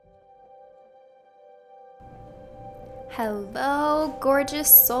Hello,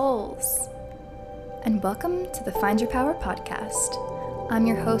 gorgeous souls, and welcome to the Find Your Power podcast. I'm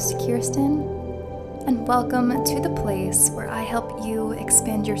your host, Kirsten, and welcome to the place where I help you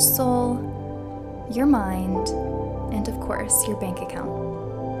expand your soul, your mind, and of course, your bank account.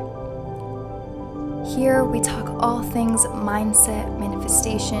 Here we talk all things mindset,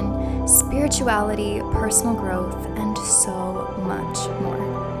 manifestation, spirituality, personal growth, and so much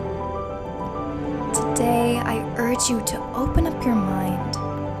more. Today, I urge you to open up your mind,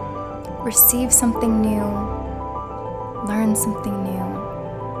 receive something new, learn something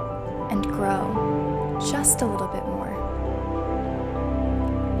new, and grow just a little bit more.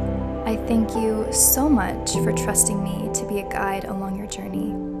 I thank you so much for trusting me to be a guide along your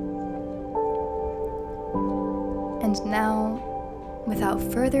journey. And now, without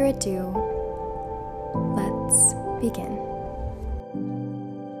further ado, let's begin.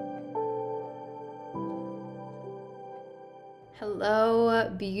 Hello,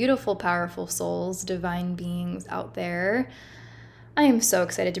 beautiful, powerful souls, divine beings out there. I am so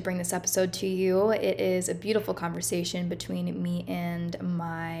excited to bring this episode to you. It is a beautiful conversation between me and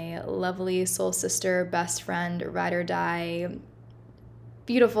my lovely soul sister, best friend, ride or die,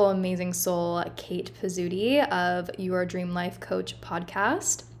 beautiful, amazing soul, Kate Pezzuti of Your Dream Life Coach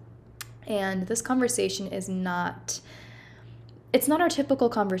podcast. And this conversation is it's not our typical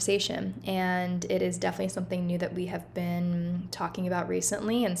conversation, and it is definitely something new that we have been talking about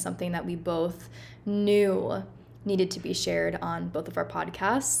recently and something that we both knew needed to be shared on both of our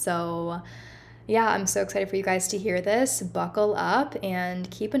podcasts. So yeah, I'm so excited for you guys to hear this. Buckle up and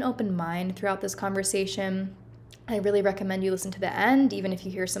keep an open mind throughout this conversation. I really recommend you listen to the end, even if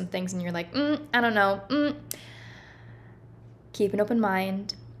you hear some things and you're like, I don't know. Keep an open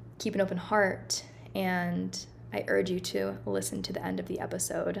mind, keep an open heart, and I urge you to listen to the end of the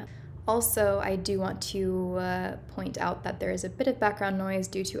episode. Also, I do want to point out that there is a bit of background noise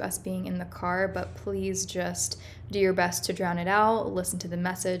due to us being in the car, but please just do your best to drown it out, listen to the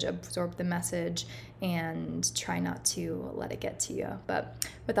message, absorb the message, and try not to let it get to you. But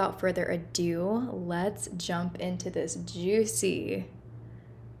without further ado, let's jump into this juicy,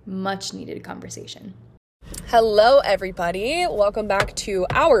 much-needed conversation. Hello, everybody. Welcome back to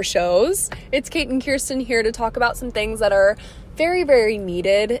our shows. It's Kate and Kirsten here to talk about some things that are very, very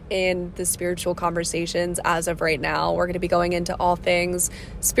needed in the spiritual conversations as of right now. We're going to be going into all things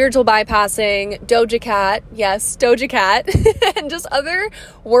spiritual bypassing, Doja Cat, yes, Doja Cat, and just other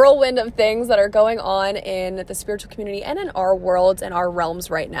whirlwind of things that are going on in the spiritual community and in our worlds and our realms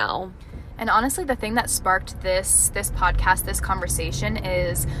right now. And honestly, the thing that sparked this podcast, this conversation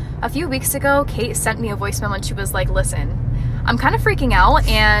is a few weeks ago, Kate sent me a voicemail and she was like, listen, I'm kind of freaking out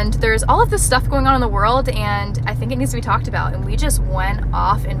and there's all of this stuff going on in the world and I think it needs to be talked about. And we just went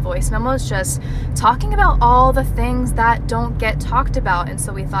off in voice memos just talking about all the things that don't get talked about. And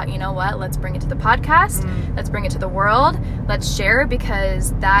so we thought, you know what, let's bring it to the podcast. Let's bring it to the world. Let's share,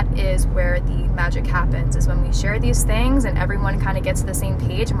 because that is where the magic happens, is when we share these things and everyone kind of gets to the same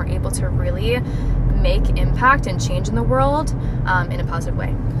page and we're able to really make impact and change in the world in a positive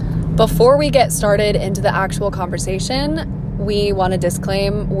way. Before we get started into the actual conversation, we want to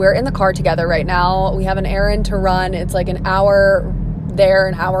disclaim we're in the car together right now. We have an errand to run. It's like an hour there,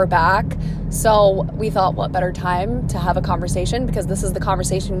 an hour back. So we thought, what better time to have a conversation, because this is the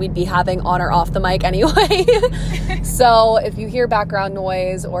conversation we'd be having on or off the mic anyway. So if you hear background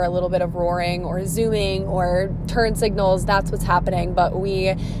noise or a little bit of roaring or zooming or turn signals, that's what's happening. But we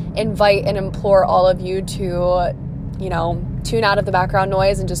invite and implore all of you to, tune out of the background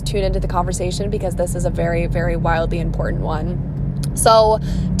noise and just tune into the conversation, because this is a very, very wildly important one. So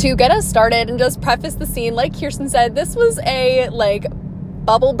to get us started and just preface the scene, like Kirsten said, this was a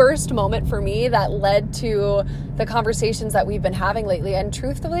bubble burst moment for me that led to the conversations that we've been having lately. And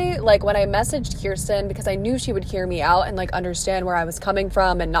truthfully, when I messaged Kirsten, because I knew she would hear me out and understand where I was coming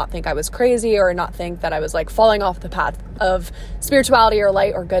from and not think I was crazy or not think that I was falling off the path of spirituality or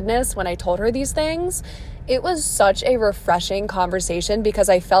light or goodness when I told her these things, it was such a refreshing conversation, because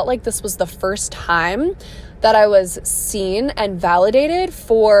I felt like this was the first time that I was seen and validated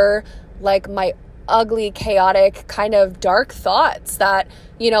for my ugly, chaotic, kind of dark thoughts that,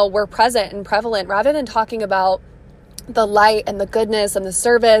 were present and prevalent, rather than talking about the light and the goodness and the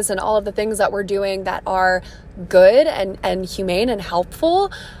service and all of the things that we're doing that are good and humane and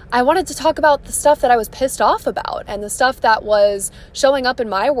helpful. I wanted to talk about the stuff that I was pissed off about and the stuff that was showing up in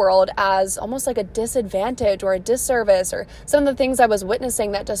my world as almost like a disadvantage or a disservice, or some of the things I was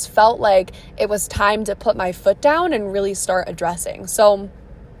witnessing that just felt like it was time to put my foot down and really start addressing. So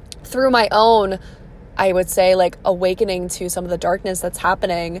through my own, I would say, awakening to some of the darkness that's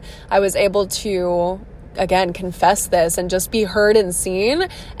happening, I was able to again, confess this and just be heard and seen.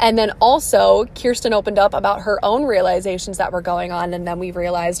 And then also Kirsten opened up about her own realizations that were going on. And then we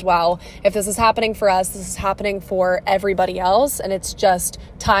realized, wow, if this is happening for us, this is happening for everybody else. And it's just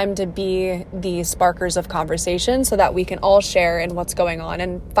time to be the sparkers of conversation so that we can all share in what's going on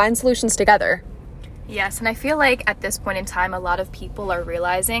and find solutions together. Yes, and I feel like at this point in time, a lot of people are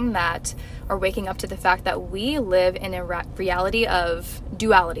realizing that, or waking up to the fact that we live in a reality of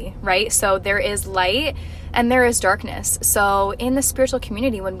duality, right? So there is light and there is darkness. So in the spiritual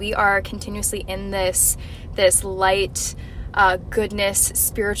community, when we are continuously in this light, goodness,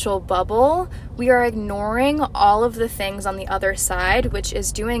 spiritual bubble, we are ignoring all of the things on the other side, which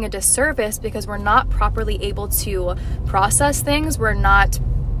is doing a disservice because we're not properly able to process things. We're not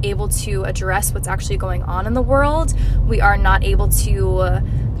able to address what's actually going on in the world. We are not able to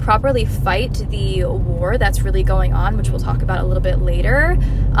properly fight the war that's really going on, which we'll talk about a little bit later.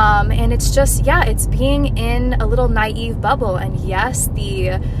 And it's just, it's being in a little naive bubble. And yes,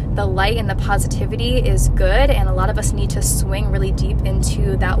 the light and the positivity is good, and a lot of us need to swing really deep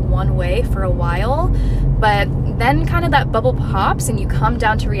into that one way for a while. But then kind of that bubble pops and you come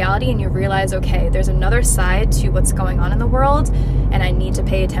down to reality and you realize, okay, there's another side to what's going on in the world, and I need to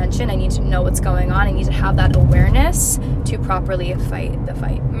pay attention. I need to know what's going on. I need to have that awareness to properly fight the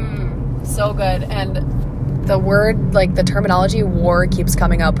fight. So good. And the word, like the terminology war keeps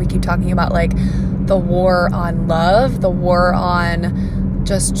coming up. We keep talking about like the war on love, the war on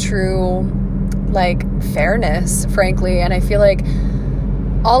just true like fairness, frankly. And I feel like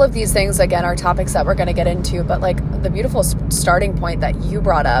all of these things, again, are topics that we're going to get into, but like the beautiful starting point that you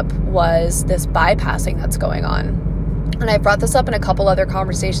brought up was this bypassing that's going on. And I brought this up in a couple other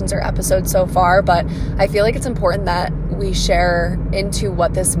conversations or episodes so far, but I feel like it's important that we share into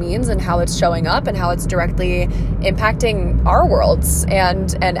what this means and how it's showing up and how it's directly impacting our worlds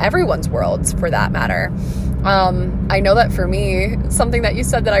and everyone's worlds for that matter. I know that for me, something that you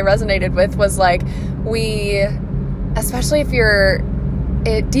said that I resonated with was like, especially if you're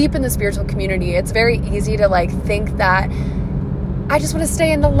deep in the spiritual community, it's very easy to like think that I just want to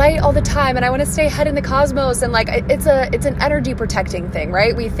stay in the light all the time and I want to stay ahead in the cosmos, and like it's an energy protecting thing,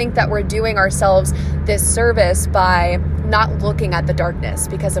 right? We think that we're doing ourselves this service by not looking at the darkness,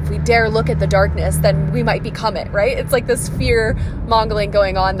 because if we dare look at the darkness, then we might become it, right? It's like this fear mongering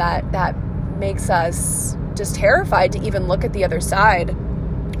going on that makes us just terrified to even look at the other side.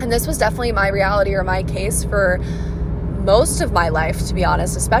 And this was definitely my reality or my case for most of my life, to be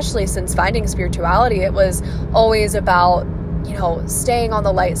honest, especially since finding spirituality. It was always about, staying on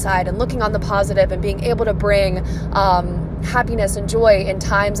the light side and looking on the positive and being able to bring happiness and joy in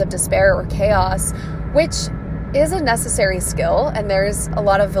times of despair or chaos, which is a necessary skill, and there's a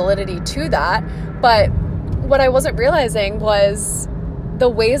lot of validity to that. But what I wasn't realizing was the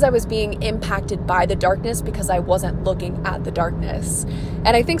ways I was being impacted by the darkness because I wasn't looking at the darkness. And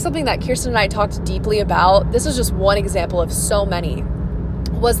I think something that Kirsten and I talked deeply about, this is just one example of so many,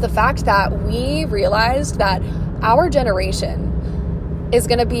 was the fact that we realized that our generation is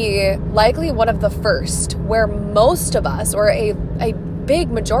going to be likely one of the first where most of us, or a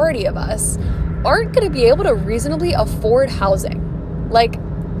big majority of us, aren't going to be able to reasonably afford housing. Like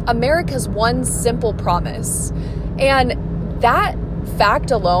America's one simple promise. And that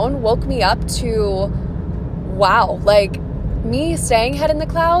fact alone woke me up to, wow, like me staying head in the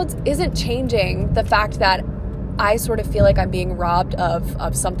clouds isn't changing the fact that I sort of feel like I'm being robbed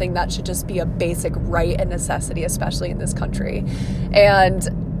of something that should just be a basic right and necessity, especially in this country.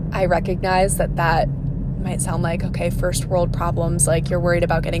 And I recognize that might sound like, okay, first world problems, like you're worried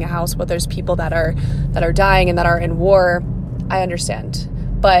about getting a house, but there's people that are dying and that are in war. I understand.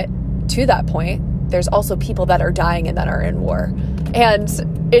 But to that point, there's also people that are dying and that are in war.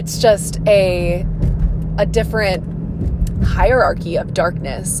 And it's just a different hierarchy of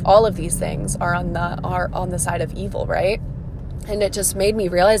darkness. All of these things are on the side of evil, right? And it just made me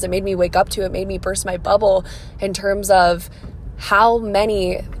realize, it made me wake up to it, made me burst my bubble in terms of how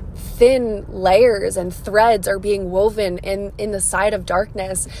many thin layers and threads are being woven in the side of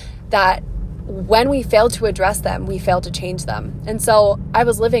darkness, that when we fail to address them, we fail to change them. And so I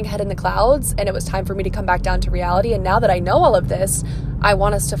was living head in the clouds, and it was time for me to come back down to reality. And now that I know all of this, I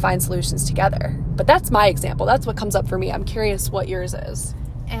want us to find solutions together. But that's my example. That's what comes up for me. I'm curious what yours is.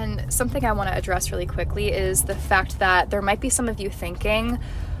 And something I want to address really quickly is the fact that there might be some of you thinking,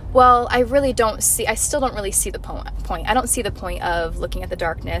 well, I still don't really see the point. I don't see the point of looking at the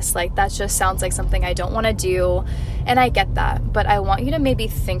darkness. Like, that just sounds like something I don't want to do. And I get that. But I want you to maybe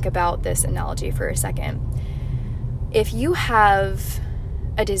think about this analogy for a second. If you have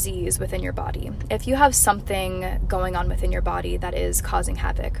a disease within your body, if you have something going on within your body that is causing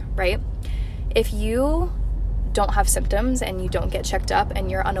havoc, right? If you don't have symptoms and you don't get checked up and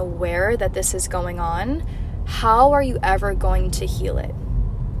you're unaware that this is going on, how are you ever going to heal it,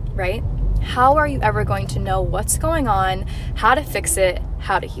 right? How are you ever going to know what's going on, how to fix it,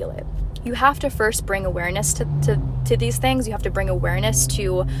 how to heal it? You have to first bring awareness to these things. You have to bring awareness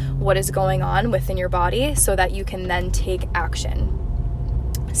to what is going on within your body so that you can then take action.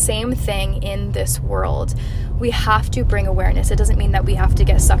 Same thing in this world. We have to bring awareness. It doesn't mean that we have to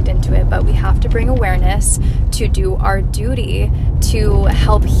get sucked into it, but we have to bring awareness to do our duty to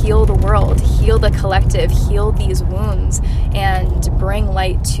help heal the world, heal the collective, heal these wounds, and bring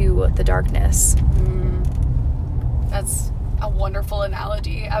light to the darkness. That's a wonderful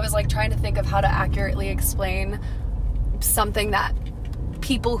analogy. I was like trying to think of how to accurately explain something that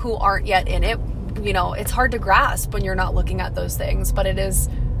people who aren't yet in it, you know, it's hard to grasp when you're not looking at those things, but it is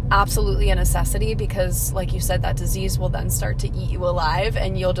absolutely a necessity because, like you said, that disease will then start to eat you alive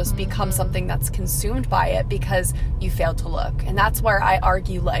and you'll just become something that's consumed by it because you failed to look. And that's where I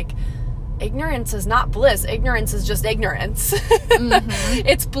argue, like, ignorance is not bliss. Ignorance is just ignorance.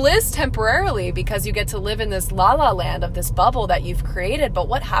 It's bliss temporarily because you get to live in this la-la land of this bubble that you've created. But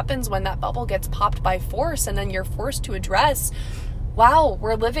what happens when that bubble gets popped by force and then you're forced to address, wow,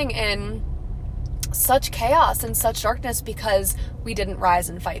 we're living in such chaos and such darkness because we didn't rise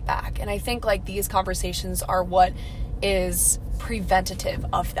and fight back. And I think like these conversations are what is preventative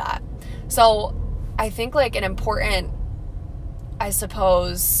of that. So I think like an important, I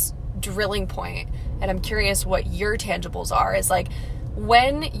suppose, drilling point, and I'm curious what your tangibles are, is like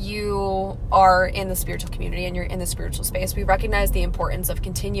when you are in the spiritual community and you're in the spiritual space, we recognize the importance of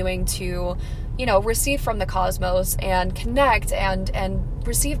continuing to, you know, receive from the cosmos and connect and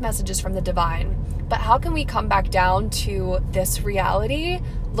receive messages from the divine. But how can we come back down to this reality,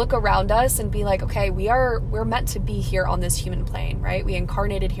 look around us and be like, okay, we're meant to be here on this human plane, right? We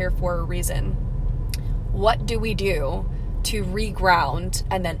incarnated here for a reason. What do we do to reground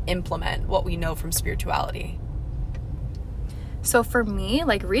and then implement what we know from spirituality? So for me,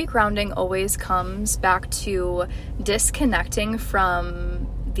 like, regrounding always comes back to disconnecting from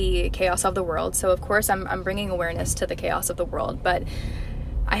the chaos of the world. So of course I'm bringing awareness to the chaos of the world, but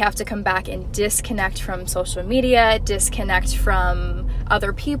I have to come back and disconnect from social media, disconnect from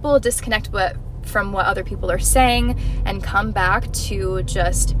other people, disconnect from what other people are saying, and come back to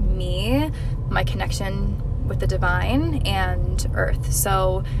just me, my connection with the divine and earth.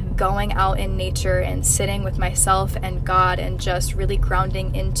 So going out in nature and sitting with myself and God and just really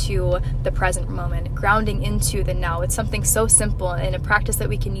grounding into the present moment, grounding into the now. It's something so simple and a practice that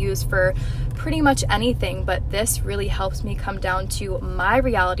we can use for pretty much anything, but this really helps me come down to my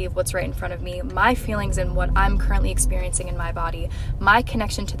reality of what's right in front of me, my feelings and what I'm currently experiencing in my body, my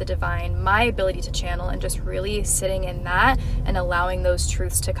connection to the divine, my ability to channel, and just really sitting in that and allowing those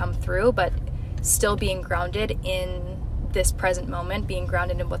truths to come through, but still being grounded in this present moment, being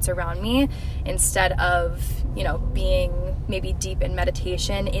grounded in what's around me, instead of, you know, being maybe deep in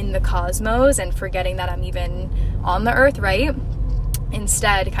meditation in the cosmos and forgetting that I'm even on the earth, right?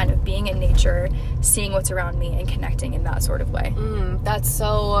 Instead, kind of being in nature, seeing what's around me and connecting in that sort of way. It's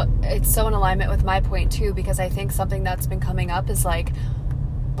so in alignment with my point too, because I think something that's been coming up is like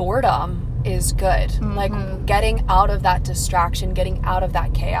boredom is good. Like getting out of that distraction, getting out of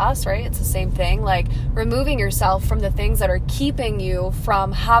that chaos, right? It's the same thing, like removing yourself from the things that are keeping you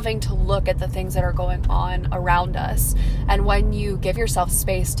from having to look at the things that are going on around us. And when you give yourself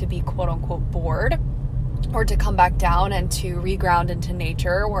space to be quote unquote bored, or to come back down and to reground into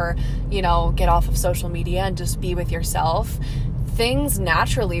nature, or, you know, get off of social media and just be with yourself, things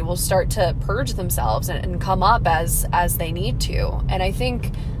naturally will start to purge themselves and come up as they need to. And I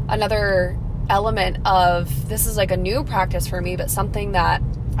think another element of this is like a new practice for me, but something that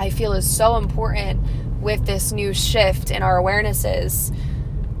I feel is so important with this new shift in our awarenesses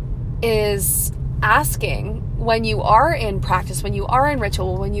is asking, when you are in practice, when you are in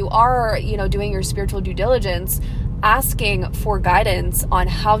ritual, when you are, you know, doing your spiritual due diligence, asking for guidance on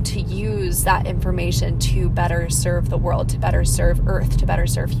how to use that information to better serve the world, to better serve Earth, to better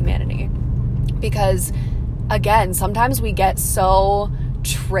serve humanity. Because again, sometimes we get so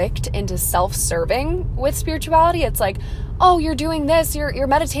tricked into self-serving with spirituality. It's like, oh, you're doing this, you're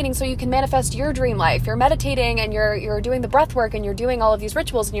meditating so you can manifest your dream life. You're meditating and you're doing the breath work and you're doing all of these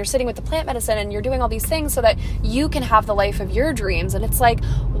rituals and you're sitting with the plant medicine and you're doing all these things so that you can have the life of your dreams. And it's like,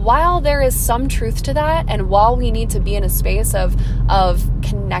 while there is some truth to that, and while we need to be in a space of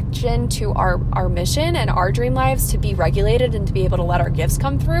connection to our mission and our dream lives to be regulated and to be able to let our gifts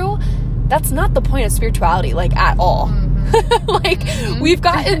come through, that's not the point of spirituality, like, at all. Like, we've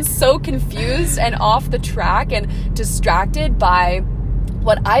gotten so confused and off the track and distracted by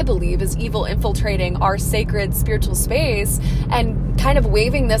what I believe is evil infiltrating our sacred spiritual space and kind of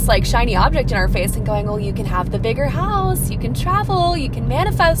waving this like shiny object in our face and going, oh, you can have the bigger house, you can travel, you can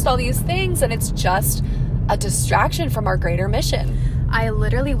manifest all these things. And it's just a distraction from our greater mission. I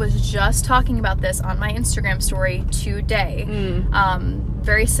literally was just talking about this on my Instagram story today.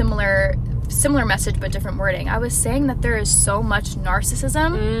 Very similar message, but different wording. I was saying that there is so much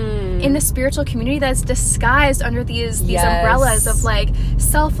narcissism in the spiritual community that's disguised under these umbrellas of like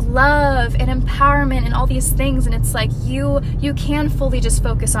self-love and empowerment and all these things. And it's like you can fully just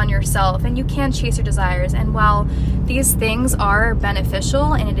focus on yourself and you can chase your desires. And while these things are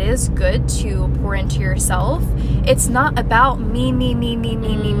beneficial and it is good to pour into yourself, it's not about me.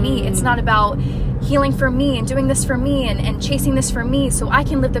 It's not about healing for me and doing this for me and chasing this for me so I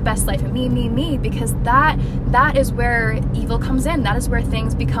can live the best life, and me, because that is where evil comes in. That is where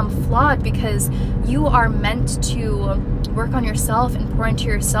things become flawed, because you are meant to work on yourself and pour into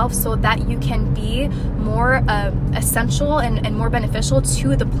yourself so that you can be more essential and more beneficial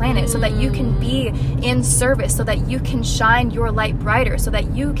to the planet, so that you can be in service, so that you can shine your light brighter, so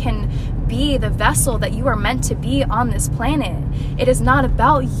that you can be the vessel that you are meant to be on this planet. It is not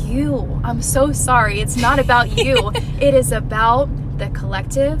about you. I'm so sorry. It's not about you. It is about the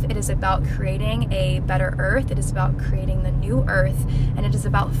collective. It is about creating a better earth. It is about creating the new earth. And it is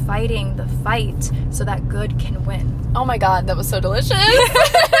about fighting the fight so that good can win. Oh my God, that was so delicious.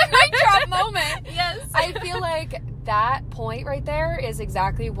 Mic drop moment. Yes. I feel like that point right there is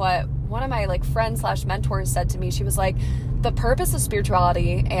exactly what one of my like friends / mentors said to me. She was like, the purpose of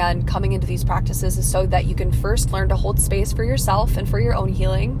spirituality and coming into these practices is so that you can first learn to hold space for yourself and for your own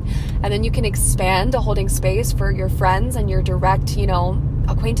healing. And then you can expand to holding space for your friends and your direct,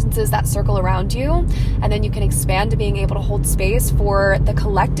 acquaintances that circle around you. And then you can expand to being able to hold space for the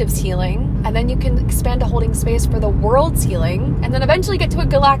collective's healing. And then you can expand to holding space for the world's healing. And then eventually get to a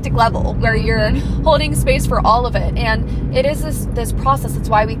galactic level where you're holding space for all of it. And it is this process. That's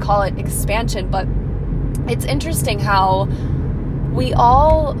why we call it expansion. But it's interesting how we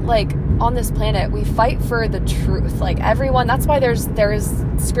all, like, on this planet, we fight for the truth. Like, everyone, that's why there's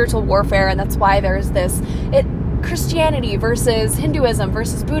spiritual warfare, and that's why there's Christianity versus Hinduism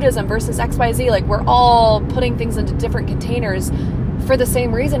versus Buddhism versus XYZ. Like, we're all putting things into different containers for the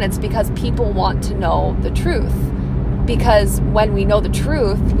same reason. It's because people want to know the truth. Because when we know the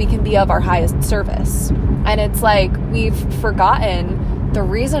truth, we can be of our highest service. And it's like we've forgotten the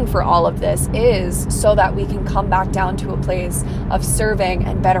reason for all of this is so that we can come back down to a place of serving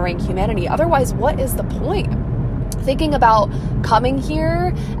and bettering humanity. Otherwise, what is the point? Thinking about coming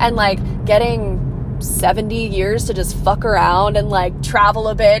here and like getting 70 years to just fuck around and like travel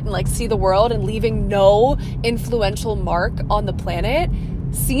a bit and like see the world and leaving no influential mark on the planet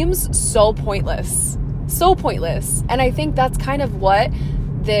seems so pointless. So pointless. And I think that's kind of what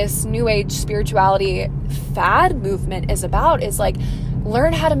this new age spirituality fad movement is about, is like,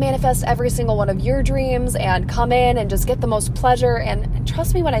 learn how to manifest every single one of your dreams and come in and just get the most pleasure. And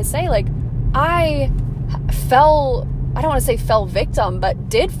trust me when I say, like, I don't want to say fell victim, but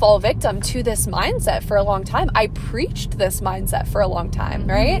did fall victim to this mindset for a long time. I preached this mindset for a long time,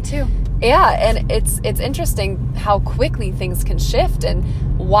 right? Me too. Yeah, and it's interesting how quickly things can shift. And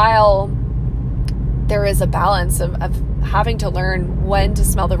while there is a balance of having to learn when to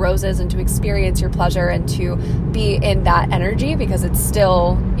smell the roses and to experience your pleasure and to be in that energy, because it's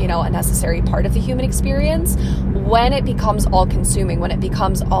still, a necessary part of the human experience. When it becomes all consuming, when it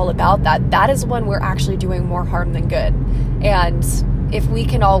becomes all about that is when we're actually doing more harm than good. And if we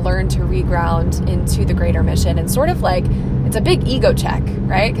can all learn to reground into the greater mission and sort of like, it's a big ego check,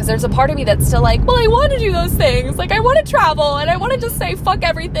 right? Because there's a part of me that's still like, well, I want to do those things. Like, I want to travel and I want to just say fuck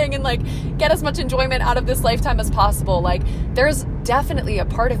everything and like get as much enjoyment out of this lifetime as possible. Like, there's definitely a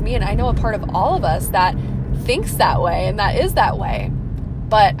part of me, and I know a part of all of us, that thinks that way and that is that way.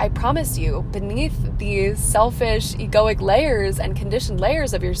 But I promise you, beneath these selfish, egoic layers and conditioned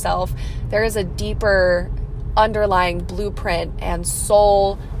layers of yourself, there is a deeper underlying blueprint and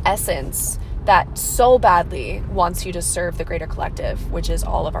soul essence that so badly wants you to serve the greater collective, which is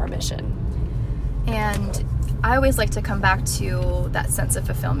all of our mission. And I always like to come back to that sense of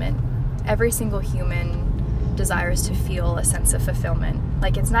fulfillment. Every single human desires to feel a sense of fulfillment.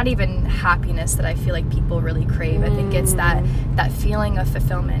 Like, it's not even happiness that I feel like people really crave. I think it's that feeling of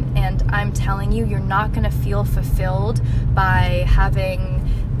fulfillment. And I'm telling you, you're not going to feel fulfilled by having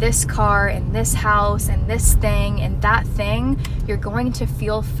this car and this house and this thing and that thing. You're going to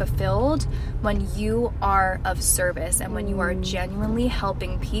feel fulfilled when you are of service and when you are genuinely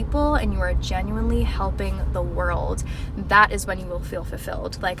helping people and you are genuinely helping the world. That is when you will feel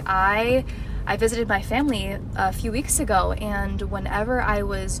fulfilled. Like I visited my family a few weeks ago, and whenever I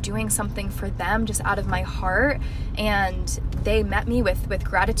was doing something for them just out of my heart and they met me with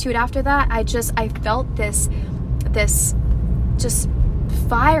gratitude after that, I felt this just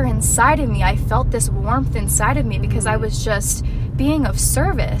fire inside of me. I felt this warmth inside of me because I was just being of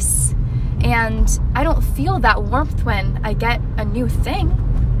service. And I don't feel that warmth when I get a new thing.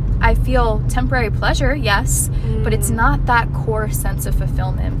 I feel temporary pleasure, yes, but it's not that core sense of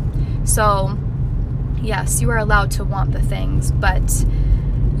fulfillment. So yes, you are allowed to want the things, but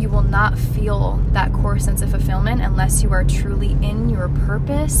you will not feel that core sense of fulfillment unless you are truly in your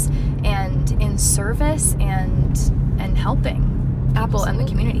purpose and in service and helping people in the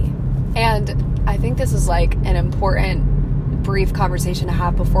community. And I think this is like an important brief conversation to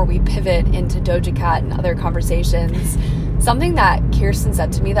have before we pivot into Doja Cat and other conversations. Something that Kirsten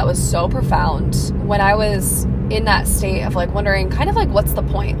said to me that was so profound when I was in that state of like wondering kind of like what's the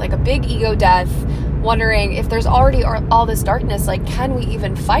point, like a big ego death, wondering if there's already all this darkness, like can we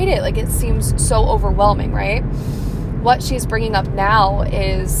even fight it? Like it seems so overwhelming, right? What she's bringing up now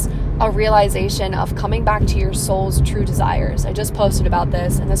is a realization of coming back to your soul's true desires. I just posted about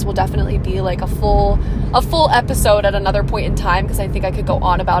this, and this will definitely be like a full episode at another point in time because I think I could go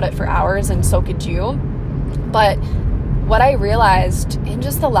on about it for hours, and so could you. But what I realized in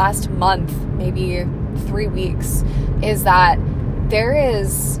just the last month, maybe 3 weeks, is that there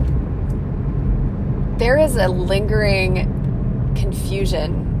is a lingering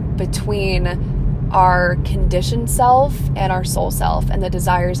confusion between our conditioned self and our soul self and the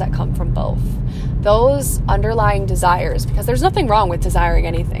desires that come from both. Those underlying desires, because there's nothing wrong with desiring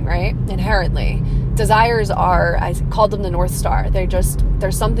anything, right? Inherently. Desires are, I called them the North Star. There's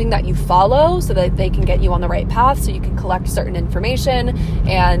something that you follow so that they can get you on the right path, so you can collect certain information,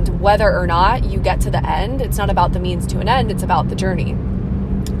 and whether or not you get to the end, it's not about the means to an end, it's about the journey.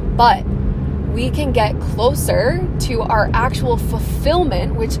 But we can get closer to our actual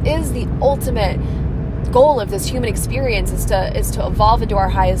fulfillment, which is the ultimate goal of this human experience, is to evolve into our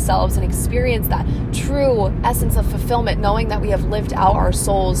highest selves and experience that true essence of fulfillment, knowing that we have lived out our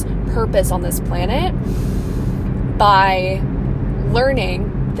soul's purpose on this planet by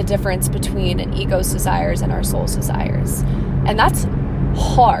learning the difference between an ego's desires and our soul's desires. And that's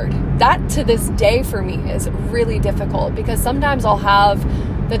hard. That to this day for me is really difficult, because sometimes I'll have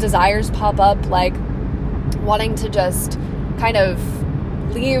the desires pop up, like wanting to just kind of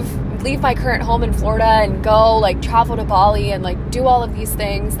leave my current home in Florida and go like travel to Bali and like do all of these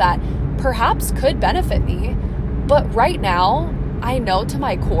things that perhaps could benefit me. But right now, I know to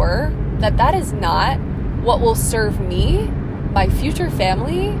my core that that is not what will serve me, my future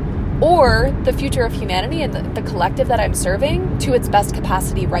family, or the future of humanity and the collective that I'm serving to its best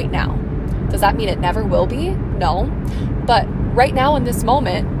capacity right now. Does that mean it never will be? No. But right now in this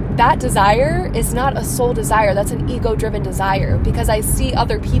moment, that desire is not a soul desire. That's an ego-driven desire, because I see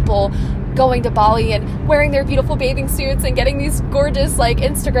other people going to Bali and wearing their beautiful bathing suits and getting these gorgeous like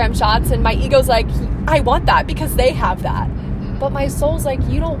Instagram shots, and my ego's like, I want that because they have that. But my soul's like,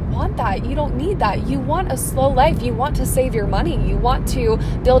 you don't want that. You don't need that. You want a slow life. You want to save your money. You want to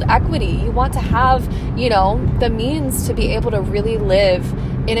build equity. You want to have, the means to be able to really live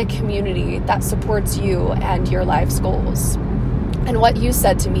in a community that supports you and your life's goals. And what you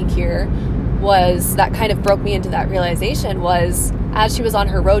said to me, Kier, was that kind of broke me into that realization was, as she was on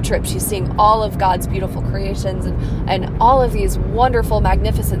her road trip, she's seeing all of God's beautiful creations and all of these wonderful,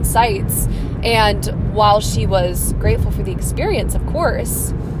 magnificent sights. And while she was grateful for the experience, of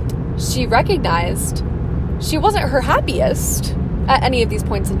course, she recognized she wasn't her happiest at any of these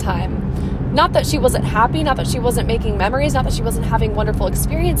points in time. Not that she wasn't happy, not that she wasn't making memories, not that she wasn't having wonderful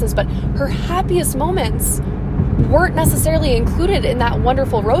experiences, but her happiest moments weren't necessarily included in that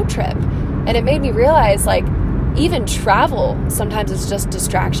wonderful road trip. And it made me realize, like, even travel sometimes is just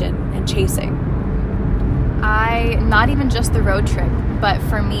distraction and chasing. Not even just the road trip, but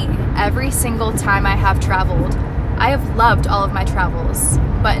for me, every single time I have traveled, I have loved all of my travels,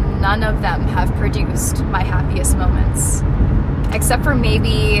 but none of them have produced my happiest moments. Except for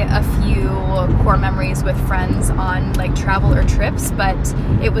maybe a few core memories with friends on like travel or trips, but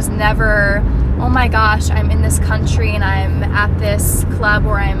it was never, oh my gosh, I'm in this country and I'm at this club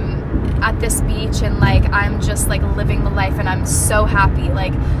or I'm at this beach and like I'm just like living the life and I'm so happy.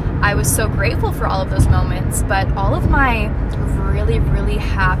 Like I was so grateful for all of those moments, but all of my really, really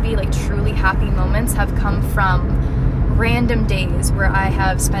happy, like truly happy moments have come from random days where I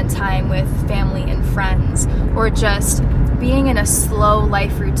have spent time with family and friends, or just being in a slow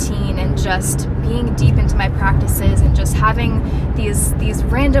life routine and just being deep into my practices and just having these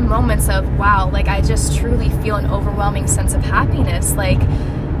random moments of, wow, like I just truly feel an overwhelming sense of happiness. Like,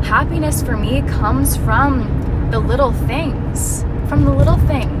 happiness for me comes from the little things.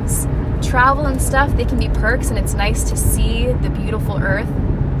 Travel and stuff, they can be perks, and it's nice to see the beautiful earth,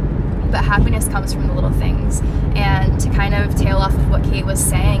 but happiness comes from the little things. And to kind of tail off of what Kate was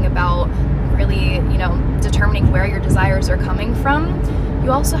saying about really, determining where your desires are coming from,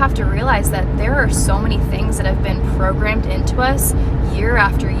 you also have to realize that there are so many things that have been programmed into us year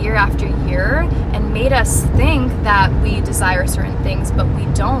after year after year and made us think that we desire certain things, but we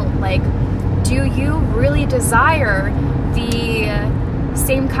don't. Like, do you really desire the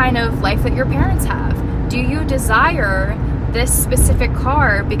same kind of life that your parents have? Do you desire this specific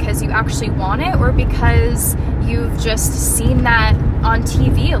car because you actually want it, or because you've just seen that on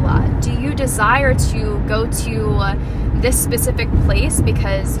TV a lot? Do you desire to go to this specific place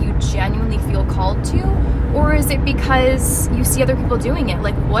because you genuinely feel called to, or is it because you see other people doing it?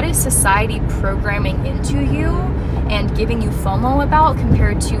 Like, what is society programming into you and giving you FOMO about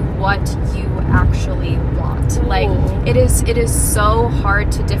compared to what you actually want? Ooh. Like, it is so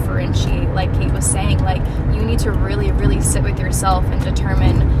hard to differentiate. Like Kate was saying, like, you need to really, really sit with yourself and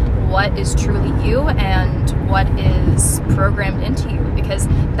determine what is truly you and what is programmed into you, because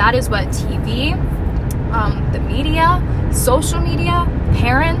that is what TV, the media, social media,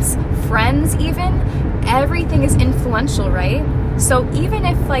 parents, friends, even, everything is influential, right? So even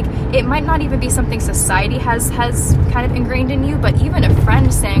if, like, it might not even be something society has kind of ingrained in you, but even a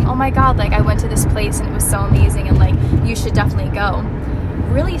friend saying, oh my God, like, I went to this place and it was so amazing and, like, you should definitely go.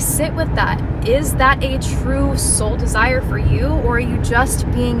 Really sit with that. Is that a true soul desire for you, or are you just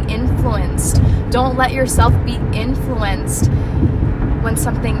being influenced? Don't let yourself be influenced when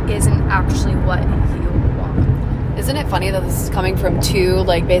something isn't actually what you want. Isn't it funny that this is coming from two,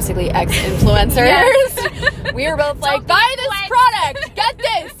 like, basically ex-influencers? Yes. We are both like, buy this product, get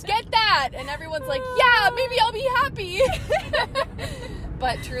this, get that. And everyone's like, yeah, maybe I'll be happy.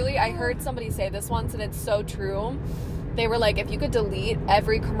 But truly, I heard somebody say this once, and it's so true. They were like, if you could delete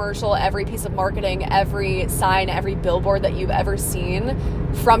every commercial, every piece of marketing, every sign, every billboard that you've ever seen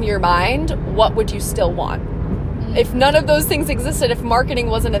from your mind, what would you still want? If none of those things existed, if marketing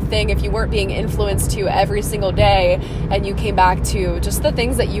wasn't a thing, if you weren't being influenced to every single day, and you came back to just the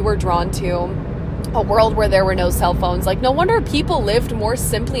things that you were drawn to, a world where there were no cell phones, like, no wonder people lived more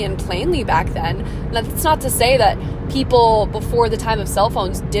simply and plainly back then. And that's not to say that people before the time of cell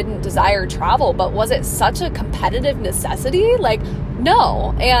phones didn't desire travel, but was it such a competitive necessity? Like,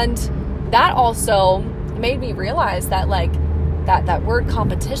 no. And that also made me realize that, like, that word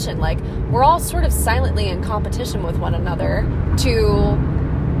competition, like, we're all sort of silently in competition with one another to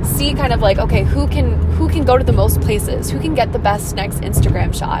see kind of like, okay, who can go to the most places, who can get the best next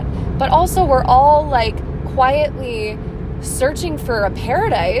Instagram shot. But also we're all, like, quietly searching for a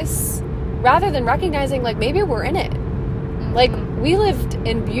paradise rather than recognizing, like, maybe we're in it. Like, we lived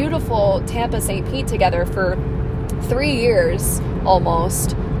in beautiful Tampa, St. Pete together for 3 years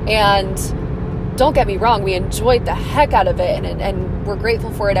almost, and don't get me wrong, we enjoyed the heck out of it, and we're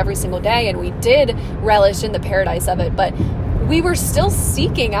grateful for it every single day, and we did relish in the paradise of it, but we were still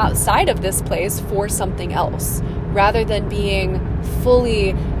seeking outside of this place for something else, rather than being fully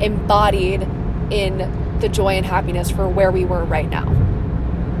embodied in the joy and happiness for where we were right now.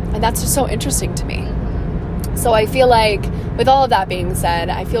 And that's just so interesting to me. So I feel like, with all of that being said,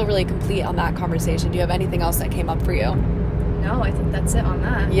 I feel really complete on that conversation. Do you have anything else that came up for you? No, I think that's it on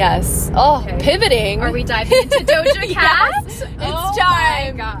that. Yes. Oh, okay. Pivoting. Are we diving into Doja Cat? Yes. It's time. Oh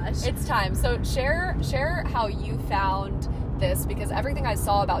my gosh. It's time. So share how you found this, because everything I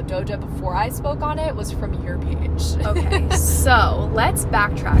saw about Doja before I spoke on it was from your page. Okay, so let's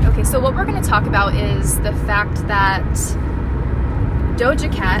backtrack. Okay, so what we're going to talk about is the fact that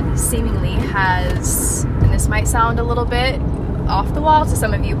Doja Cat seemingly has, and this might sound a little bit off the wall to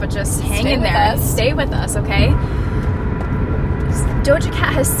some of you, but just hang in there. Stay with us, okay? Doja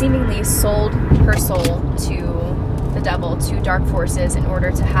Cat has seemingly sold her soul to the devil, to dark forces, in order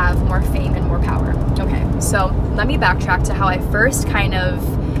to have more fame and more power. Okay, so let me backtrack to how I first kind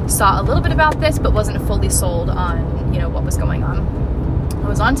of saw a little bit about this, but wasn't fully sold on, what was going on. I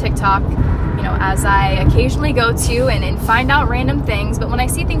was on TikTok, as I occasionally go to and find out random things, but when I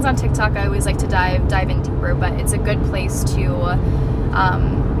see things on TikTok, I always like to dive in deeper, but it's a good place to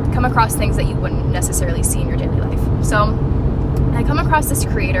come across things that you wouldn't necessarily see in your daily life. So I come across this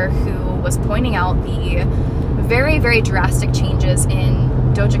creator who was pointing out the very, very drastic changes in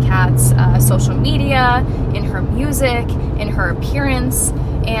Doja Cat's social media, in her music, in her appearance.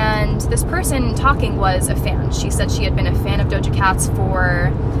 And this person talking was a fan. She said she had been a fan of Doja Cat's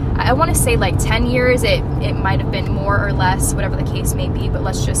for, I want to say like 10 years. It might have been more or less, whatever the case may be, but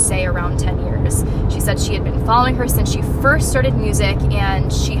let's just say around 10 years. She said she had been following her since she first started music,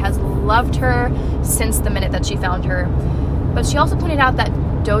 and she has loved her since the minute that she found her. But she also pointed out that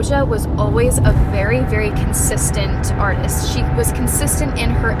Doja was always a very, very consistent artist. She was consistent in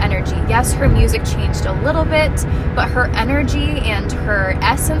her energy. Yes, her music changed a little bit, but her energy and her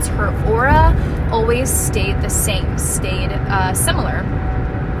essence, her aura, always stayed the same, stayed similar.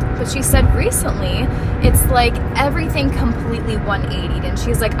 But she said recently, it's like everything completely 180'd, and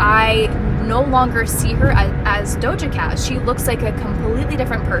she's like, I no longer see her as Doja Cat. She looks like a completely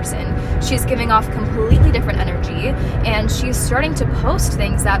different person. She's giving off completely different energy, and she's starting to post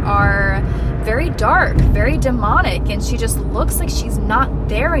things that are very dark, very demonic, and she just looks like she's not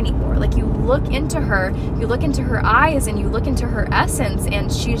there anymore. Like, you look into her eyes, and you look into her essence,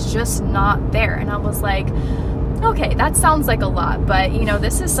 and she's just not there. And I was like, okay, that sounds like a lot, but you know,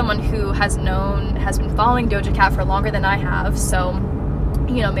 this is someone who has been following Doja Cat for longer than I have, so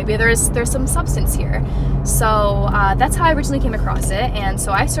you know, maybe there's some substance here. So that's how I originally came across it, and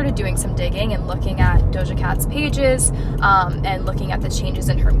so I started doing some digging and looking at Doja Cat's pages, and looking at the changes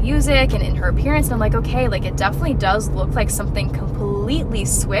in her music and in her appearance, and I'm like, okay, like it definitely does look like something completely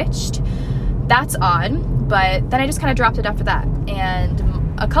switched. That's odd, but then I just kind of dropped it after that, and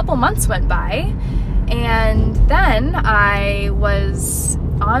a couple months went by. And then I was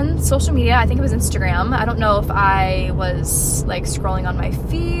on social media. I think it was Instagram. I don't know if I was like scrolling on my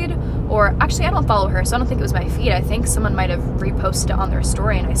feed, or actually I don't follow her, so I don't think it was my feed. I think someone might have reposted it on their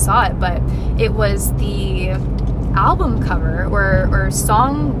story and I saw it, but it was the album cover or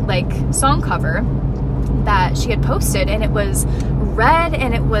song cover that she had posted, and it was red,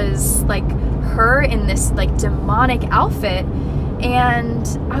 and it was like her in this like demonic outfit. And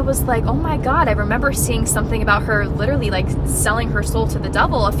I was like, oh my God, I remember seeing something about her literally like selling her soul to the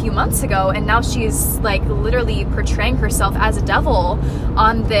devil a few months ago, and now she's like literally portraying herself as a devil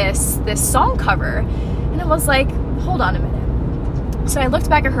on this song cover. And I was like, hold on a minute. So I looked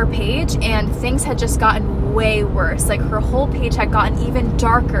back at her page, and things had just gotten way worse. Like, her whole page had gotten even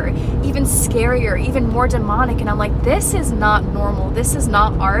darker, even scarier, even more demonic. And I'm like, this is not normal. This is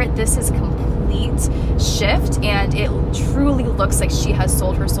not art. This is complete shift, and it truly looks like she has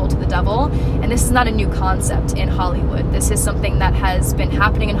sold her soul to the devil. And this is not a new concept in Hollywood. This is something that has been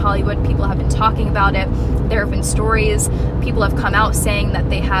happening in Hollywood. People have been talking about it. There have been stories. People have come out saying that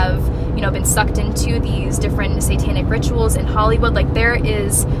they have, you know, been sucked into these different satanic rituals in Hollywood. Like, there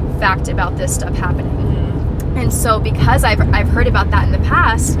is fact about this stuff happening. And so because I've heard about that in the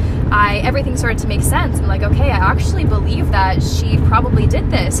past, everything started to make sense. I'm like, okay, I actually believe that she probably did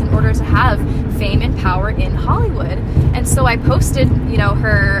this in order to have fame and power in Hollywood. And so I posted, you know,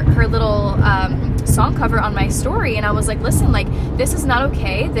 her little song cover on my story, and I was like, listen, like, this is not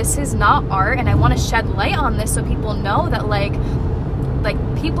okay. This is not art, and I want to shed light on this so people know that like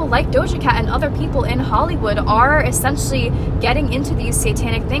people like Doja Cat and other people in Hollywood are essentially getting into these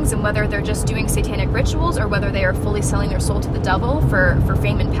satanic things, and whether they're just doing satanic rituals or whether they are fully selling their soul to the devil for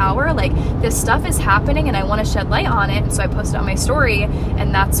fame and power, like, this stuff is happening, and I want to shed light on it. And so I posted on my story,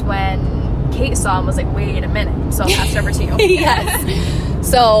 and that's when Kate saw and was like, wait a minute. So I'll pass it over to you. Yes.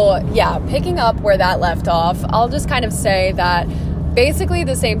 So yeah, picking up where that left off, I'll just kind of say that basically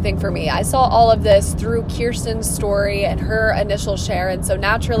the same thing for me. I saw all of this through Kirsten's story and her initial share, and so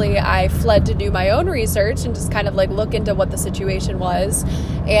naturally I fled to do my own research and just kind of like look into what the situation was.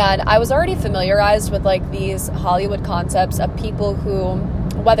 And I was already familiarized with like these Hollywood concepts of people who,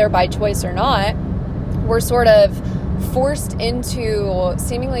 whether by choice or not, were sort of forced into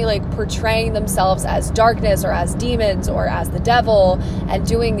seemingly like portraying themselves as darkness or as demons or as the devil and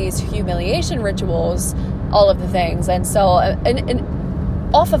doing these humiliation rituals, all of the things. And so and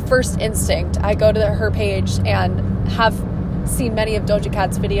off of first instinct, I go to her page and have seen many of Doja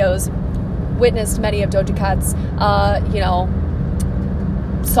Cat's videos, witnessed many of Doja Cat's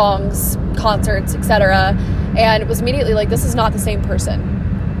songs, concerts, etc. And it was immediately like, this is not the same person.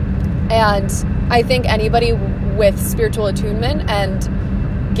 And I think anybody with spiritual attunement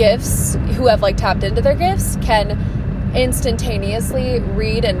and gifts who have like tapped into their gifts can instantaneously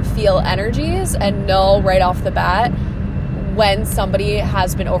read and feel energies and know right off the bat when somebody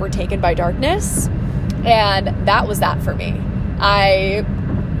has been overtaken by darkness. And that was that for me. I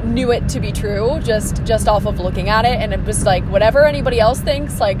knew it to be true just off of looking at it, and it was like, whatever anybody else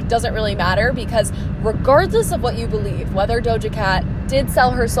thinks, like, doesn't really matter, because regardless of what you believe, whether Doja Cat did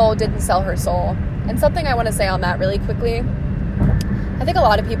sell her soul, didn't sell her soul. And something I want to say on that really quickly, I think a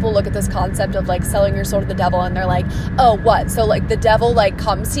lot of people look at this concept of like selling your soul to the devil and they're like, oh, what? So like the devil like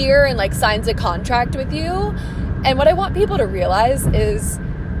comes here and like signs a contract with you. And what I want people to realize is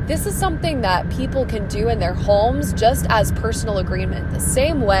this is something that people can do in their homes just as personal agreement. The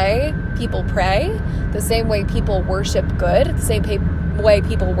same way people pray, the same way people worship good, the same way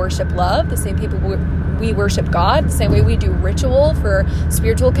people worship love, the same people we worship God, the same way we do ritual for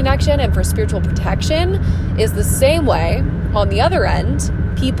spiritual connection and for spiritual protection is the same way. On the other end,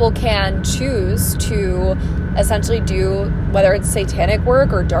 people can choose to essentially do, whether it's satanic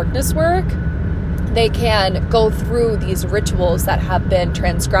work or darkness work, they can go through these rituals that have been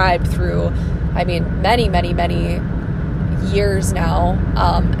transcribed through, many, many, many years now,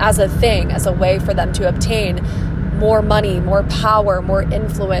 as a thing, as a way for them to obtain more money, more power, more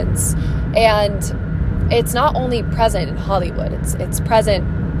influence. And it's not only present in Hollywood, it's present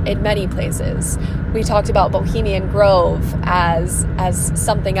in many places. We talked about Bohemian Grove as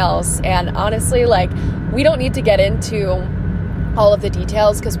something else. And honestly, like, we don't need to get into all of the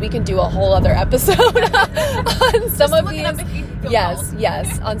details because we can do a whole other episode on some of these.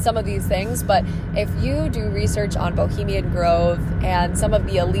 Yes, on some of these things. But if you do research on Bohemian Grove and some of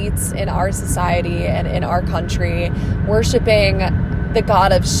the elites in our society and in our country worshiping the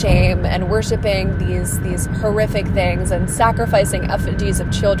god of shame and worshiping these horrific things and sacrificing effigies of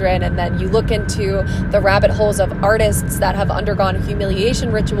children, and then you look into the rabbit holes of artists that have undergone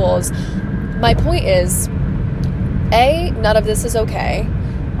humiliation rituals, my point is, A, none of this is okay.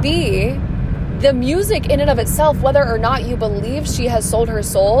 B, the music in and of itself, whether or not you believe she has sold her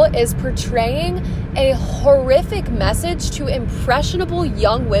soul, is portraying a horrific message to impressionable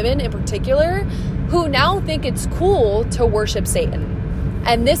young women in particular who now think it's cool to worship Satan.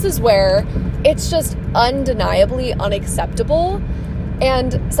 And this is where it's just undeniably unacceptable.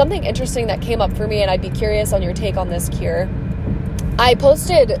 And something interesting that came up for me, and I'd be curious on your take on this, Kier. I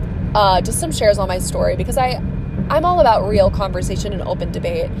posted just some shares on my story because I'm all about real conversation and open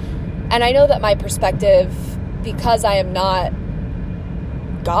debate. And I know that my perspective, because I am not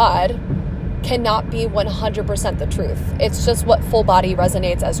God, cannot be 100% the truth. It's just what full body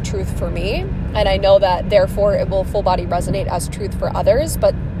resonates as truth for me. And I know that therefore it will full body resonate as truth for others,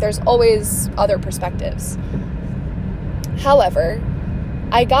 but there's always other perspectives. However,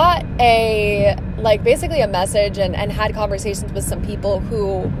 I got basically a message and had conversations with some people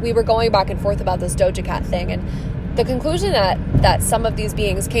who we were going back and forth about this Doja Cat thing. And the conclusion that some of these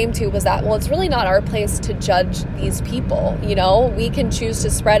beings came to was that, well, it's really not our place to judge these people. You know, we can choose to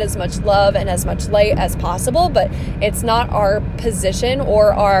spread as much love and as much light as possible, but it's not our position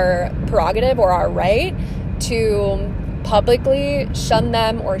or our prerogative or our right to publicly shun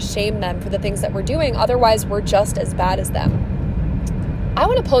them or shame them for the things that we're doing. Otherwise, we're just as bad as them. I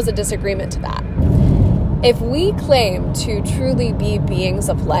want to pose a disagreement to that. If we claim to truly be beings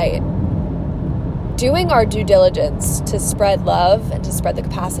of light, doing our due diligence to spread love and to spread the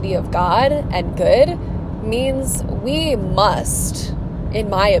capacity of God and good means we must, in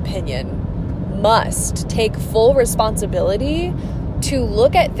my opinion, must take full responsibility to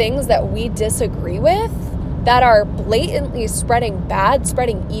look at things that we disagree with that are blatantly spreading bad,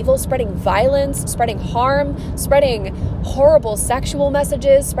 spreading evil, spreading violence, spreading harm, spreading horrible sexual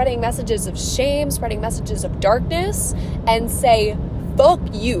messages, spreading messages of shame, spreading messages of darkness, and say, fuck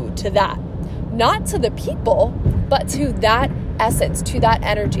you to that. Not to the people, but to that essence, to that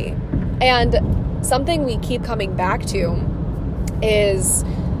energy. And something we keep coming back to is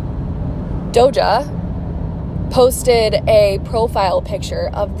Doja posted a profile picture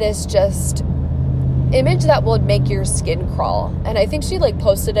of this just image that would make your skin crawl. And I think she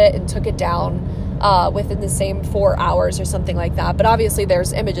posted it and took it down within the same 4 hours or something like that. But obviously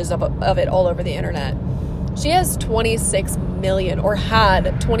there's images of it all over the internet. She has 26 million or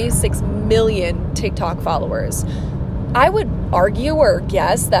had 26 million TikTok followers. I would argue or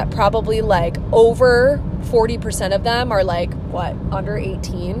guess that probably over 40% of them are under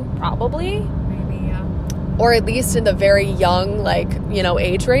 18 probably? Maybe, yeah. Or at least in the very young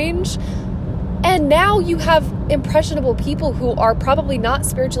age range. And now you have impressionable people who are probably not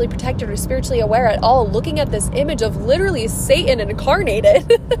spiritually protected or spiritually aware at all looking at this image of literally Satan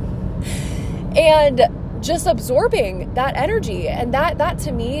incarnated and just absorbing that energy. And that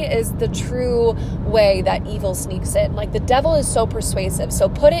to me is the true way that evil sneaks in. The devil is so persuasive. So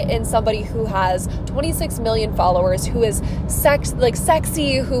put it in somebody who has 26 million followers, who is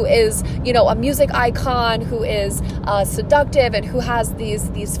sexy, who is, a music icon, who is seductive, and who has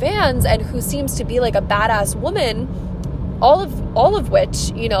these fans, and who seems to be a badass woman, all of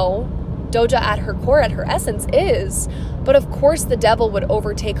which, Doja at her core, at her essence is. But of course the devil would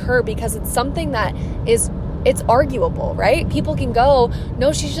overtake her because it's something that is it's arguable, right? People can go,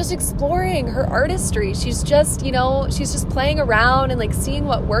 no, she's just exploring her artistry. She's just, she's just playing around and like seeing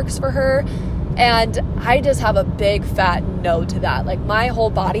what works for her. And I just have a big fat no to that. Like, my whole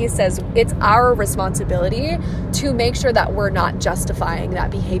body says it's our responsibility to make sure that we're not justifying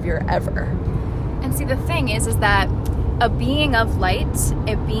that behavior ever. And see, the thing is that a being of light,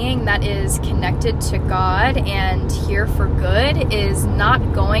 a being that is connected to God and here for good, is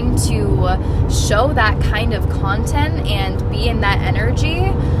not going to show that kind of content and be in that energy,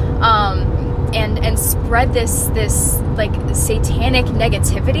 and spread this like satanic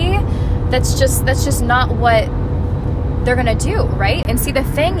negativity. That's just not what they're gonna do, right? And see, the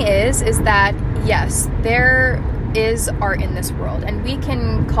thing is that yes, there is art in this world, and we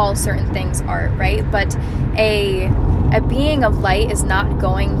can call certain things art, right? But a being of light is not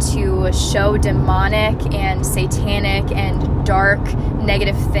going to show demonic and satanic and dark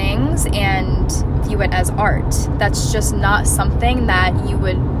negative things and view it as art. That's just not something that you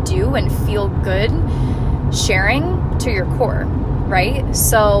would do and feel good sharing to your core, right?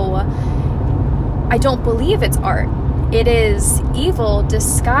 So I don't believe it's art. It is evil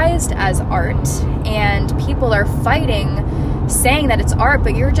disguised as art, and people are fighting, saying that it's art,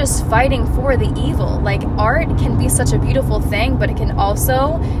 but you're just fighting for the evil. Like, art can be such a beautiful thing, but it can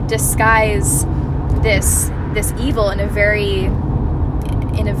also disguise this evil in a very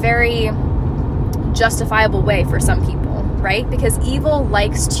justifiable way for some people, right? Because evil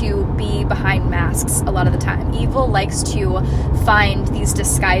likes to be behind masks a lot of the time. Evil likes to find these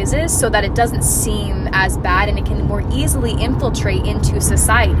disguises so that it doesn't seem as bad and it can more easily infiltrate into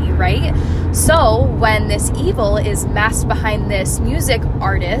society, right? So when this evil is masked behind this music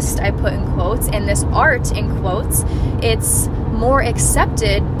artist, I put in quotes, and this art in quotes, it's more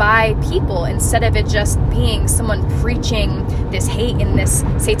accepted by people instead of it just being someone preaching this hate and this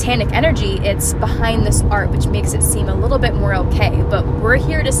satanic energy. It's behind this art, which makes it seem a little bit more okay. But we're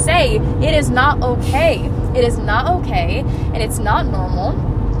here to say it is not okay. It is not okay, and it's not normal,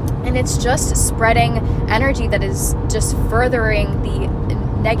 and it's just spreading energy that is just furthering the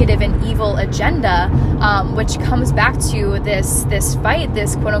negative and evil agenda, which comes back to this fight,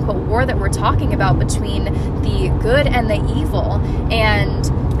 this quote-unquote war that we're talking about between the good and the evil.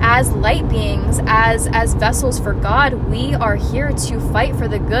 And as light beings, as vessels for God, we are here to fight for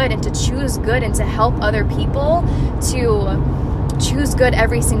the good and to choose good and to help other people to choose good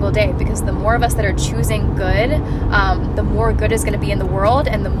every single day, because the more of us that are choosing good, the more good is going to be in the world,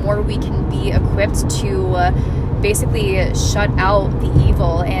 and the more we can be equipped to basically shut out the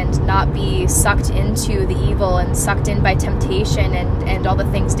evil and not be sucked into the evil and sucked in by temptation and all the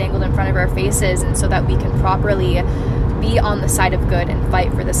things dangled in front of our faces, and so that we can properly be on the side of good and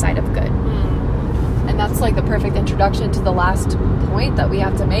fight for the side of good. And that's like the perfect introduction to the last point that we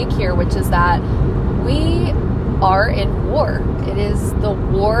have to make here, which is that we are in war. It is the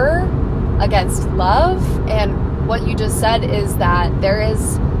war against love. And what you just said is that there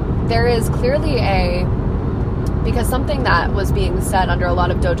is clearly because something that was being said under a lot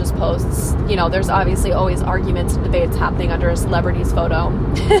of Doja's posts, there's obviously always arguments and debates happening under a celebrity's photo.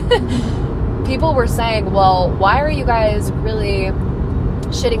 People were saying, well, why are you guys really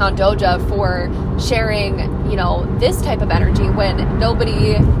shitting on Doja for sharing, this type of energy when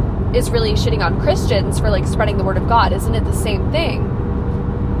nobody is really shitting on Christians for like spreading the word of God? Isn't it the same thing?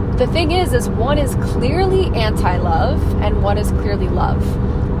 The thing is one is clearly anti-love and one is clearly love.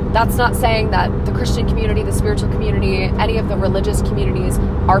 That's not saying that the Christian community, the spiritual community, any of the religious communities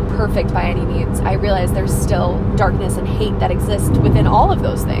are perfect by any means. I realize there's still darkness and hate that exists within all of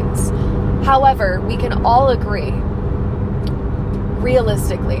those things. However, we can all agree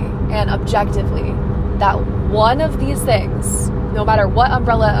realistically and objectively that one of these things, no matter what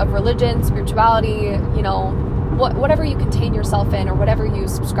umbrella of religion, spirituality, whatever you contain yourself in or whatever you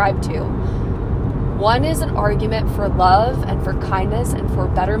subscribe to, one is an argument for love and for kindness and for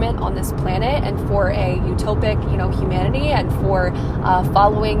betterment on this planet and for a utopic, humanity, and for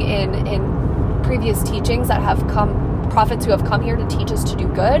following in previous teachings that have come, prophets who have come here to teach us to do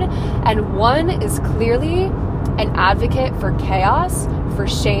good. And one is clearly an advocate for chaos, for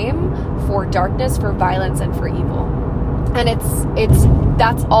shame, for darkness, for violence, and for evil. And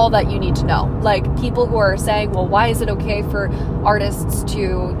that's all that you need to know. Like, people who are saying, well, why is it okay for artists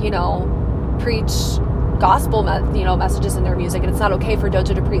to, preach gospel messages in their music, and it's not okay for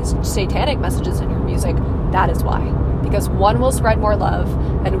Doja to preach satanic messages in her music? That is why. Because one will spread more love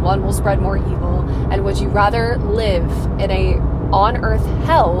and one will spread more evil. And would you rather live in a on-earth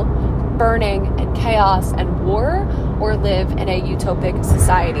hell, burning and chaos and war, or live in a utopic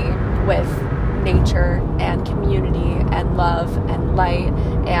society with nature and community and love and light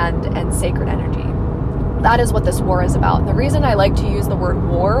and sacred energy? That is what this war is about. And the reason I like to use the word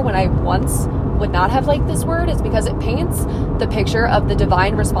war when I once would not have liked this word is because it paints the picture of the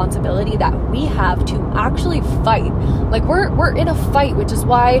divine responsibility that we have to actually fight. Like we're in a fight, which is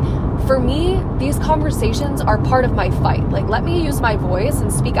why for me, these conversations are part of my fight. Like, let me use my voice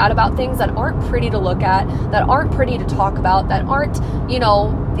and speak out about things that aren't pretty to look at, that aren't pretty to talk about, that aren't,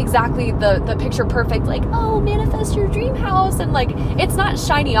 exactly the picture perfect, like, oh, manifest your dream house. And like, it's not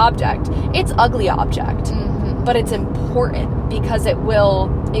shiny object, it's ugly object. Mm-hmm. But it's important because it will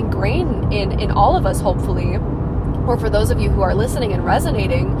ingrain in all of us, hopefully, or for those of you who are listening and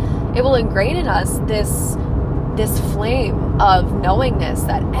resonating, it will ingrain in us this flame of knowingness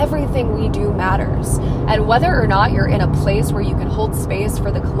that everything we do matters. And whether or not you're in a place where you can hold space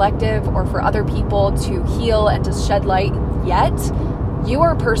for the collective or for other people to heal and to shed light yet, you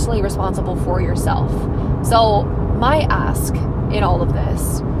are personally responsible for yourself. So my ask in all of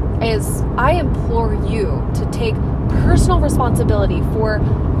this is I implore you to take personal responsibility for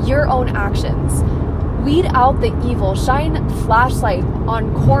your own actions. Weed out the evil, shine flashlight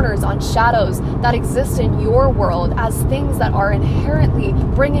on corners, on shadows that exist in your world as things that are inherently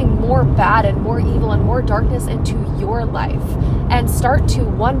bringing more bad and more evil and more darkness into your life, and start to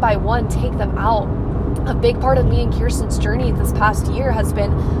one by one take them out. A big part of me and Kirsten's journey this past year has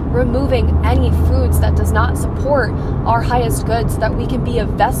been removing any foods that does not support our highest good so that we can be a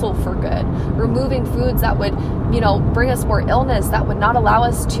vessel for good. Removing foods that would, bring us more illness, that would not allow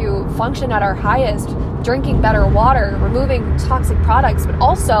us to function at our highest. Drinking better water, removing toxic products, but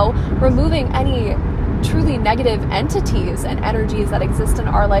also removing any truly negative entities and energies that exist in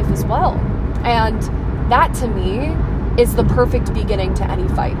our life as well. And that to me is the perfect beginning to any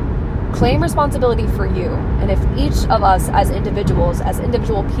fight. Claim responsibility for you. And if each of us as individuals, as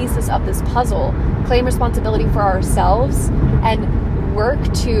individual pieces of this puzzle, claim responsibility for ourselves and work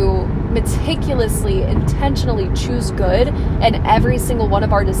to meticulously, intentionally choose good in every single one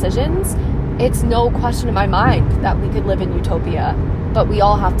of our decisions, it's no question in my mind that we could live in utopia. But we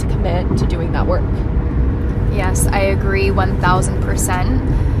all have to commit to doing that work. Yes, I agree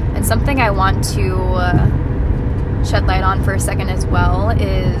 1000%. And something I want to shed light on for a second as well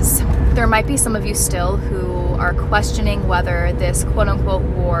is there might be some of you still who are questioning whether this quote-unquote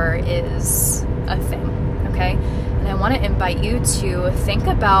war is a thing, okay? And I want to invite you to think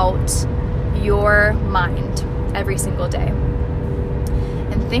about your mind every single day.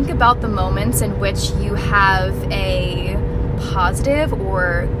 And think about the moments in which you have a positive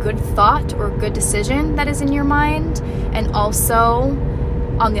or good thought or good decision that is in your mind, and also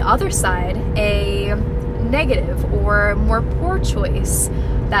on the other side, a negative or more poor choice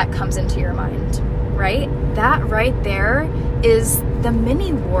that comes into your mind, right? That right there is the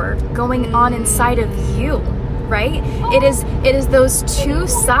mini war going on inside of you, right? It is those two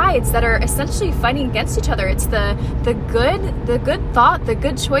sides that are essentially fighting against each other. It's the good thought, the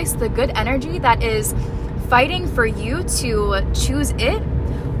good choice, the good energy that is fighting for you to choose it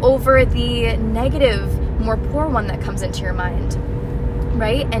over the negative, more poor one that comes into your mind,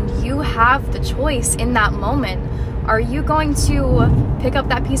 right? And you have the choice in that moment. Are you going to pick up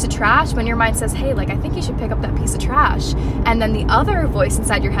that piece of trash when your mind says, hey, I think you should pick up that piece of trash? And then the other voice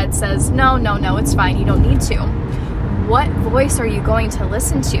inside your head says, no, it's fine. You don't need to. What voice are you going to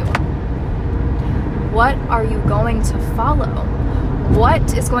listen to? What are you going to follow?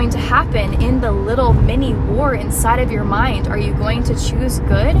 What is going to happen in the little mini war inside of your mind? Are you going to choose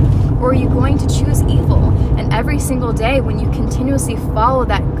good or are you going to choose evil? And every single day when you continuously follow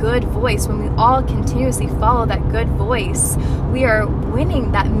that good voice, when we all continuously follow that good voice, we are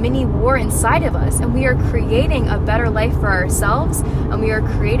winning that mini war inside of us, and we are creating a better life for ourselves, and we are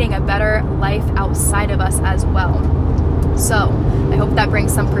creating a better life outside of us as well. So I hope that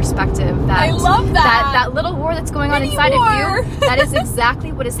brings some perspective. That I love that little war that's going on inside war. of you, that is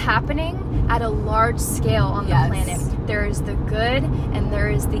exactly what is happening at a large scale on the planet. There is the good and there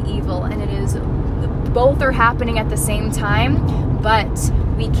is the evil, and it is both are happening at the same time, but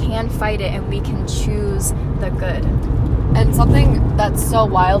we can fight it and we can choose the good. And something that's so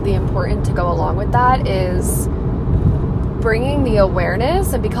wildly important to go along with that is bringing the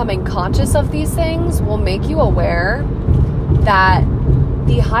awareness and becoming conscious of these things will make you aware that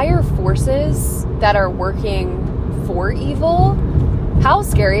the higher forces that are working for evil, how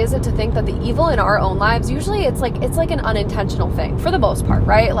scary is it to think that the evil in our own lives, usually it's like an unintentional thing for the most part,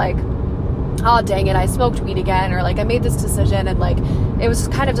 right? Like, oh, dang it, I smoked weed again, or I made this decision, and it was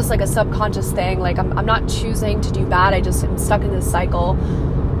kind of just a subconscious thing. I'm not choosing to do bad. I just am stuck in this cycle.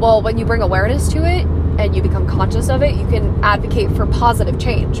 Well, when you bring awareness to it and you become conscious of it, you can advocate for positive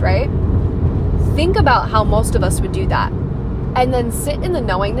change, right? Think about how most of us would do that. and then sit in the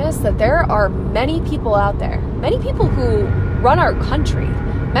knowingness that there are many people out there, many people who run our country,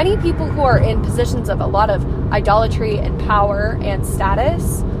 many people who are in positions of a lot of idolatry and power and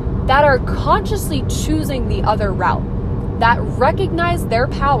status that are consciously choosing the other route, that recognize their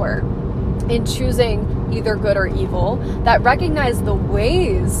power in choosing either good or evil, that recognize the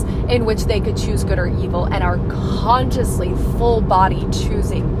ways in which they could choose good or evil and are consciously full body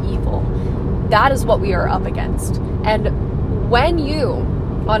choosing evil. That is what we are up against. And when you,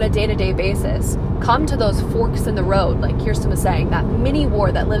 on a day-to-day basis, come to those forks in the road, like Kirsten was saying, that mini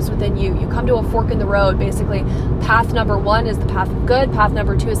war that lives within you, you come to a fork in the road, basically path number 1 is the path of good, path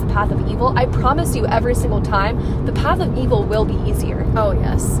number 2 is the path of evil. I promise you every single time, the path of evil will be easier. Oh,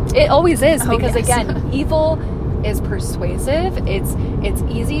 yes. It always is, because yes. Again, evil is persuasive, it's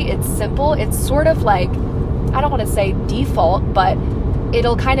easy, it's simple, it's sort of like, I don't want to say default, but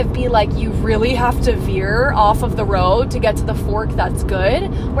it'll kind of be like you really have to veer off of the road to get to the fork that's good.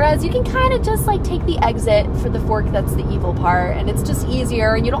 Whereas you can kind of just like take the exit for the fork that's the evil part, and it's just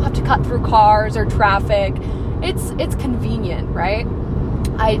easier and you don't have to cut through cars or traffic. It's convenient, right?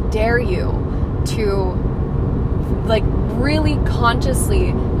 I dare you to like really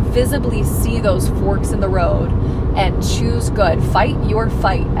consciously, visibly see those forks in the road and choose good. Fight your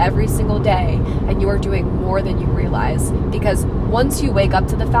fight every single day, and you are doing more than you realize. Because once you wake up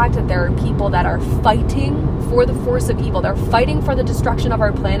to the fact that there are people that are fighting for the force of evil, they're fighting for the destruction of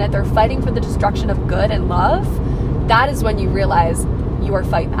our planet, they're fighting for the destruction of good and love, that is when you realize your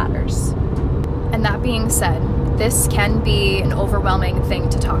fight matters. And that being said, this can be an overwhelming thing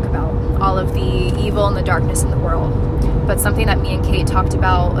to talk about, all of the evil and the darkness in the world. But something that me and Kate talked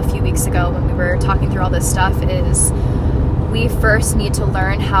about a few weeks ago when we were talking through all this stuff is we first need to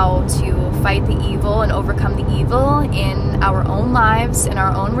learn how to fight the evil and overcome the evil in our own lives, in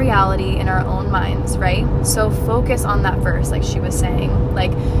our own reality, in our own minds, right? So focus on that first, like she was saying.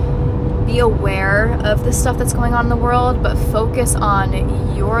 Like, be aware of the stuff that's going on in the world, but focus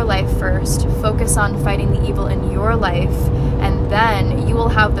on your life first. Focus on fighting the evil in your life, and then you will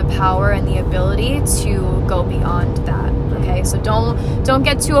have the power and the ability to go beyond that. Okay, so don't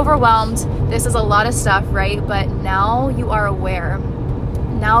get too overwhelmed. This is a lot of stuff, right? But now you are aware.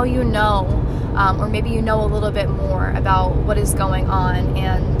 Now you know, or maybe you know a little bit more about what is going on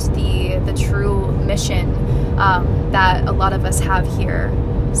and the true mission that a lot of us have here.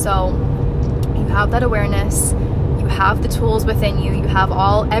 So you have that awareness, you have the tools within you, you have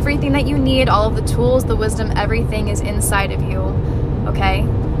everything that you need, all of the tools, the wisdom, everything is inside of you, okay?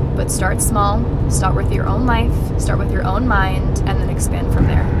 But start small, start with your own life, start with your own mind, and then expand from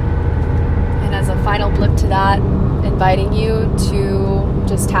there. And as a final blip to that, inviting you to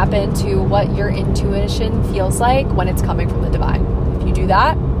just tap into what your intuition feels like when it's coming from the divine. If you do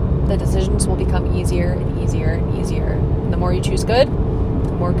that, the decisions will become easier and easier and easier. And the more you choose good,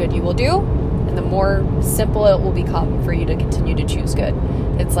 the more good you will do, and the more simple it will become for you to continue to choose good.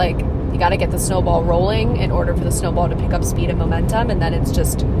 It's like you got to get the snowball rolling in order for the snowball to pick up speed and momentum, and then it's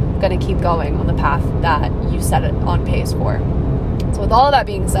just going to keep going on the path that you set it on pace for. So with all of that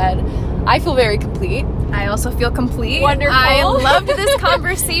being said, I feel very complete. I also feel complete. Wonderful. I loved this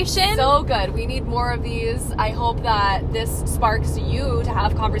conversation. So good. We need more of these. I hope that this sparks you to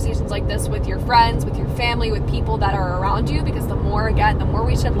have conversations like this with your friends, with your family, with people that are around you, because the more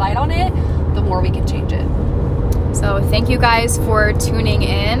we shed light on it, the more we can change it. So thank you guys for tuning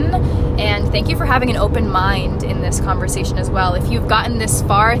in, and thank you for having an open mind in this conversation as well. If you've gotten this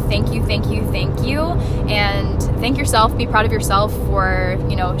far, thank you, and thank yourself. Be proud of yourself for,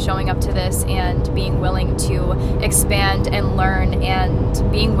 showing up to this and being willing to expand and learn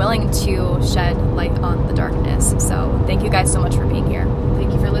and being willing to shed light on the darkness. So thank you guys so much for being here.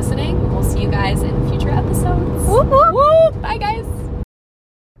 Thank you for listening. We'll see you guys in future episodes. Whoop, whoop. Whoop. Bye, guys.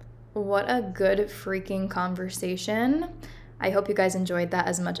 What a good freaking conversation. I hope you guys enjoyed that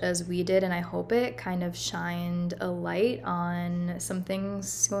as much as we did, and I hope it kind of shined a light on some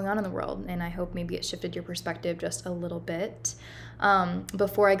things going on in the world, and I hope maybe it shifted your perspective just a little bit.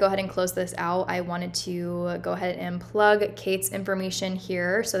 Before I go ahead and close this out, I wanted to go ahead and plug Kate's information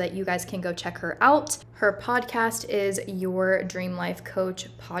here so that you guys can go check her out. Her podcast is Your Dream Life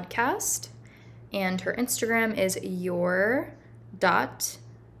Coach Podcast, and her Instagram is your.dream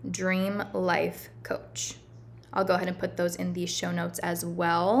life coach. I'll go ahead and put those in the show notes as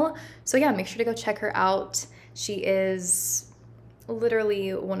well. So yeah, make sure to go check her out. She is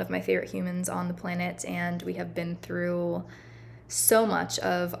literally one of my favorite humans on the planet, and we have been through so much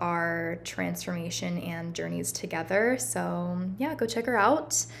of our transformation and journeys together. So yeah, go check her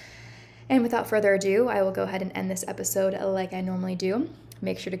out. And without further ado, I will go ahead and end this episode like I normally do.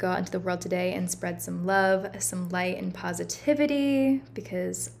 Make sure to go out into the world today and spread some love, some light, and positivity,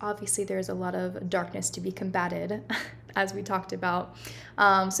 because obviously there's a lot of darkness to be combated, as we talked about.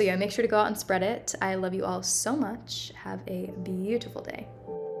 So yeah, make sure to go out and spread it. I love you all so much. Have a beautiful day.